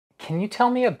Can you tell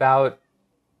me about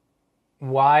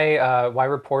why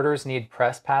reporters need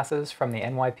press passes from the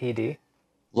NYPD?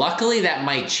 Luckily, that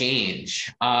might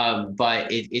change, but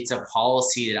it's a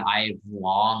policy that I've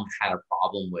long had a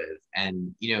problem with.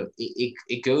 And,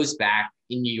 it goes back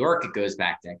in New York, it goes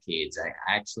back decades. I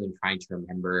actually am trying to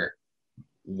remember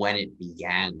when it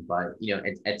began, but,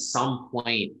 at some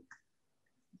point,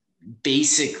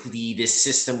 basically, this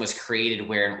system was created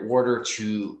where in order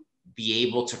to be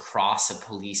able to cross a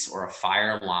police or a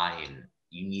fire line,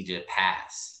 you needed a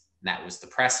pass. And that was the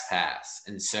press pass.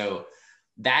 And so,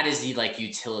 that is the like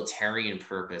utilitarian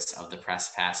purpose of the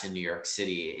press pass in New York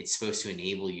City. It's supposed to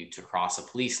enable you to cross a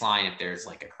police line if there's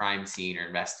like a crime scene or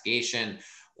investigation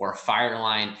or a fire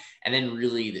line. And then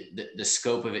really the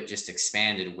scope of it just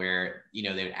expanded where,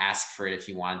 they would ask for it if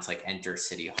you wanted to like enter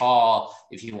City Hall,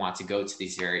 if you want to go to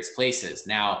these various places.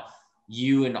 Now,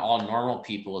 you and all normal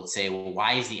people would say, well,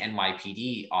 why is the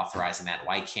NYPD authorizing that?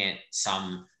 Why can't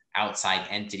some outside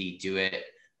entity do it?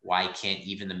 Why can't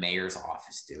even the mayor's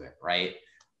office do it, right?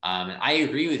 And I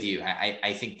agree with you.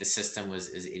 I think the system is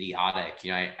idiotic.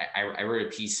 I wrote a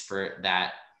piece for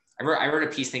that. I wrote a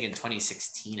piece, I think, in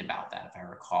 2016 about that, if I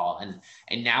recall.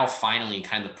 And now finally,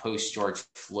 kind of the post George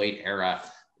Floyd era,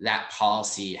 that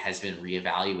policy has been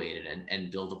reevaluated.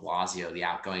 And Bill de Blasio, the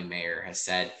outgoing mayor, has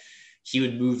said he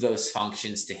would move those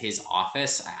functions to his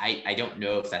office. I don't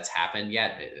know if that's happened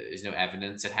yet. There's no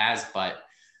evidence it has, but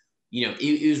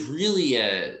it was really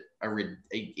a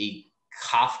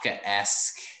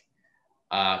Kafka-esque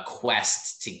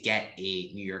quest to get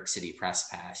a New York City press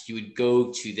pass. You would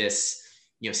go to this,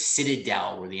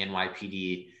 citadel where the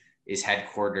NYPD is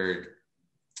headquartered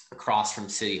across from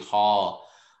City Hall.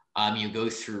 You go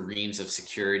through reams of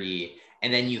security,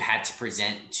 and then you had to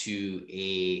present to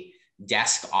a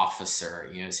desk officer,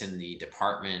 it's in the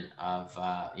Department of,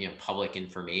 Public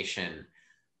Information,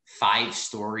 5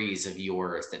 stories of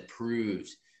yours that proved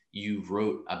you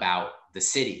wrote about the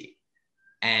city.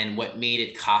 And what made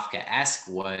it Kafkaesque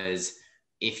was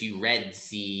if you read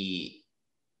the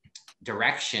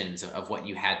directions of what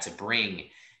you had to bring,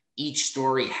 each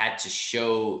story had to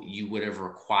show you would have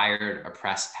required a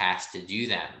press pass to do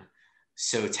them.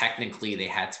 So technically, they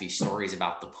had to be stories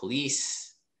about the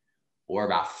police or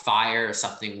about fire,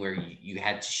 something where you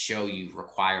had to show you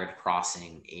required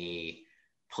crossing a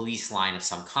police line of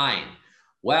some kind.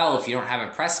 Well, if you don't have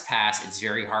a press pass, it's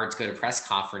very hard to go to press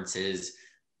conferences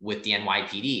with the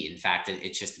NYPD. In fact,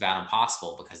 it's just about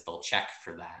impossible because they'll check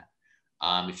for that.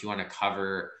 If you want to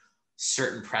cover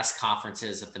certain press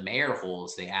conferences that the mayor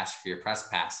holds, they ask for your press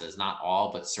passes. Not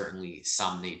all, but certainly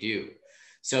some they do.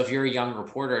 So if you're a young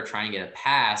reporter trying to get a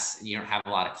pass and you don't have a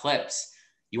lot of clips,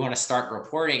 you want to start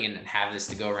reporting and have this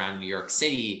to go around New York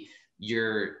City,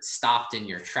 you're stopped in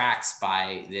your tracks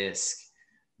by this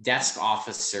desk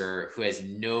officer who has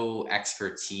no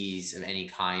expertise of any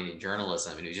kind in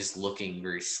journalism and who's just looking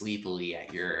very sleepily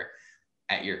at your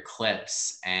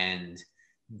clips and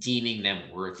deeming them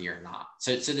worthy or not.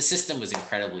 So the system was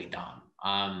incredibly dumb.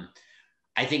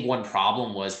 I think one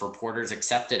problem was reporters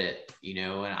accepted it,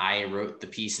 and I wrote the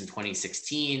piece in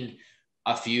 2016.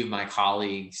 A few of my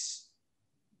colleagues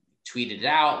tweeted it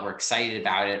out, were excited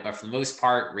about it, but for the most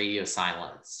part, radio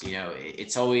silence.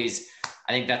 It's always,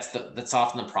 I think that's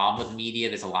often the problem with media.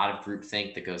 There's a lot of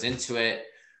groupthink that goes into it.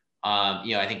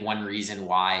 I think one reason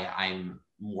why I'm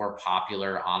more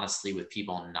popular, honestly, with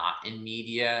people not in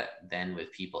media than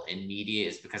with people in media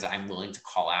is because I'm willing to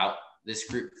call out this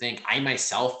groupthink. I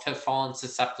myself have fallen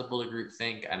susceptible to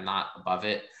groupthink. I'm not above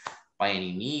it by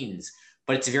any means,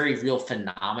 but it's a very real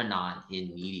phenomenon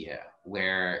in media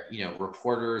where,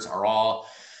 reporters are all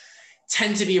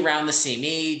tend to be around the same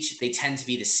age. They tend to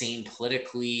be the same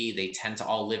politically. They tend to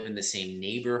all live in the same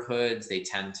neighborhoods. They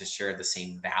tend to share the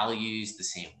same values, the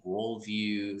same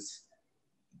worldviews,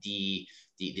 the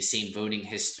same voting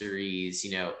histories.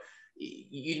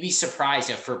 You'd be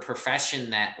surprised, for a profession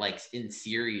that, like, in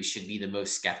theory should be the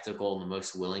most skeptical and the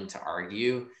most willing to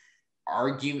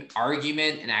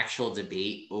argument and actual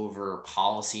debate over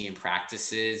policy and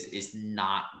practices is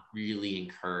not really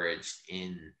encouraged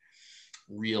in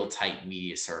real tight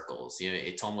media circles.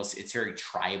 It's very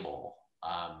tribal,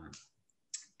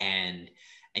 and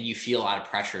you feel a lot of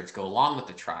pressure to go along with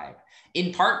the tribe,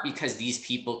 in part because these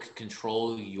people can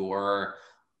control your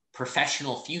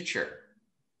professional future,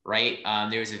 right?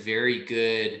 There's a very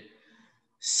good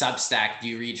Substack. Do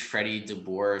you read Freddie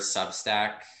DeBoer's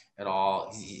Substack at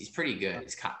all? He's pretty good.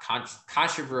 He's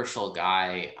controversial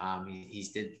guy.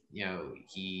 He's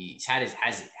had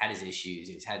his issues.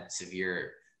 He's had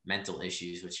severe mental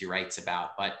issues, which he writes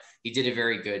about. But he did a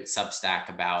very good Substack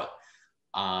about,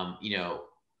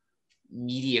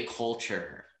 media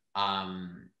culture,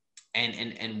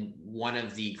 and one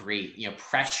of the great,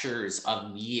 pressures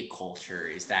of media culture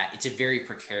is that it's a very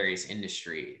precarious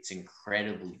industry. It's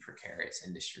incredibly precarious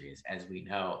industry, as we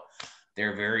know.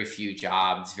 There are very few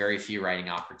jobs, very few writing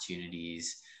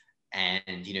opportunities.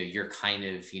 And, you're kind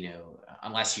of,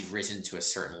 unless you've risen to a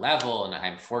certain level, and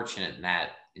I'm fortunate in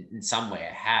that in some way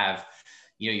I have,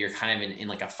 you're kind of in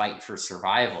like a fight for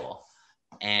survival.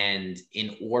 And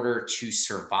in order to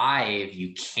survive,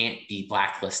 you can't be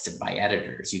blacklisted by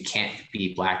editors. You can't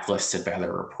be blacklisted by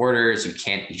other reporters. You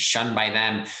can't be shunned by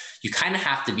them. You kind of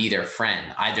have to be their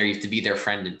friend. Either you have to be their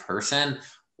friend in person,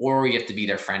 or you have to be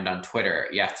their friend on Twitter.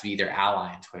 You have to be their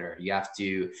ally on Twitter. You have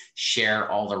to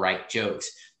share all the right jokes.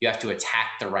 You have to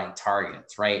attack the right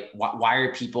targets, right? Why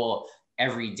are people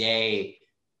every day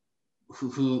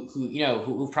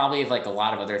who probably have like a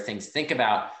lot of other things to think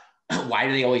about, why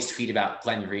do they always tweet about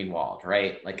Glenn Greenwald,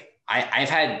 right? Like I've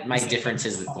had my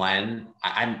differences with Glenn.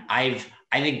 I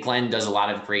think Glenn does a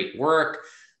lot of great work.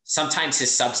 Sometimes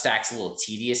his Substack's a little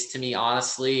tedious to me,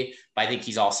 honestly, but I think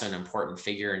he's also an important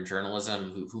figure in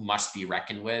journalism who must be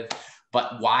reckoned with.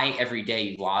 But why every day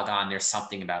you log on, there's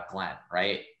something about Glenn,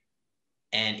 right?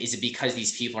 And is it because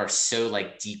these people are so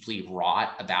like deeply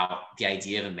wrought about the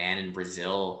idea of a man in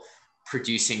Brazil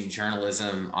producing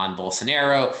journalism on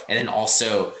Bolsonaro and then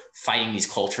also fighting these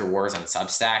culture wars on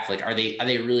Substack? Like, are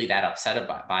they really that upset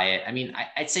by it? I mean,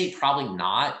 I'd say probably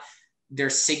not. They're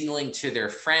signaling to their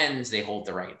friends they hold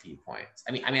the right viewpoints.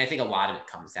 I mean, I think a lot of it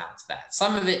comes down to that.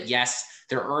 Some of it, yes,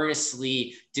 they're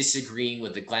earnestly disagreeing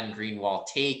with the Glenn Greenwald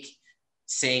take,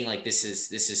 saying like this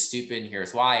is stupid and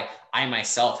here's why. I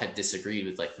myself have disagreed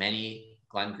with like many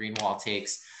Glenn Greenwald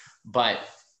takes, but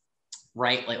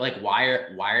right, like why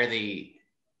are they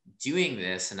doing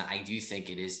this? And I do think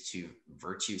it is to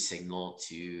virtue signal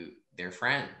to their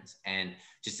friends. And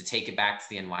just to take it back to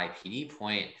the NYPD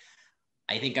point,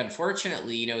 I think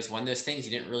unfortunately, it's one of those things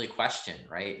you didn't really question,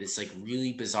 right? This like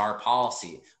really bizarre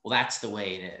policy. Well, that's the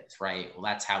way it is, right? Well,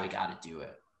 that's how we got to do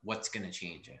it. What's going to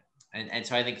change it? And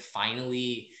so I think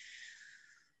finally,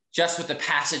 just with the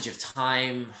passage of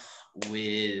time,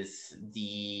 with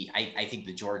I think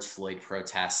the George Floyd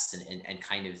protests and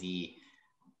kind of the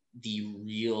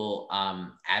real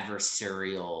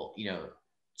adversarial,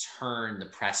 turn the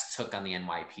press took on the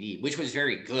NYPD, which was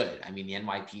very good. I mean, the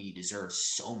NYPD deserves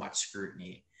so much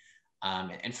scrutiny.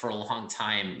 And for a long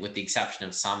time, with the exception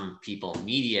of some people in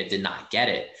media, did not get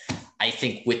it. I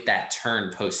think with that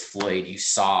turn post-Floyd, you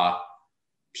saw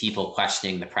people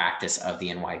questioning the practice of the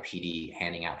NYPD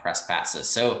handing out press passes.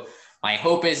 So my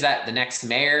hope is that the next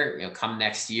mayor, come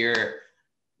next year,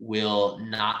 will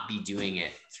not be doing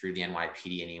it through the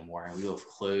NYPD anymore, and we will have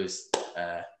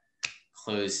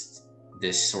closed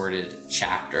this sordid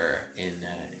chapter in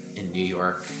New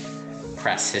York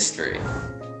press history.